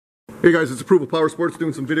Hey guys, it's Approval Power Sports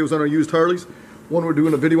doing some videos on our used Harleys. One we're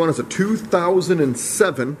doing a video on is a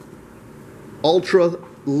 2007 Ultra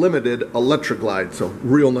Limited Electra Glide. So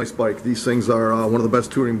real nice bike. These things are one of the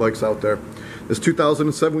best touring bikes out there. This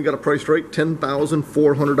 2007 we got a price right,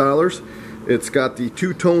 $10,400. It's got the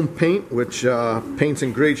two-tone paint, which paint's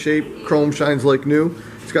in great shape. Chrome shines like new.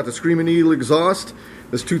 It's got the Screaming Eagle exhaust.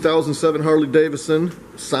 This 2007 Harley Davidson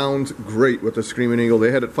sounds great with the Screaming Eagle. They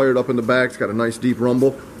had it fired up in the back. It's got a nice deep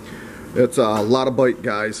rumble. It's a lot of bike,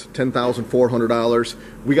 guys. $10,400.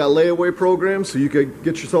 We got layaway programs, so you could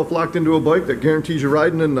get yourself locked into a bike that guarantees you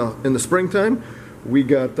riding in the springtime. We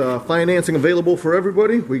got financing available for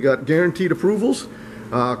everybody. We got guaranteed approvals.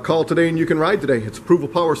 Call today and you can ride today. It's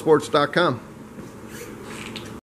ApprovalPowersports.com.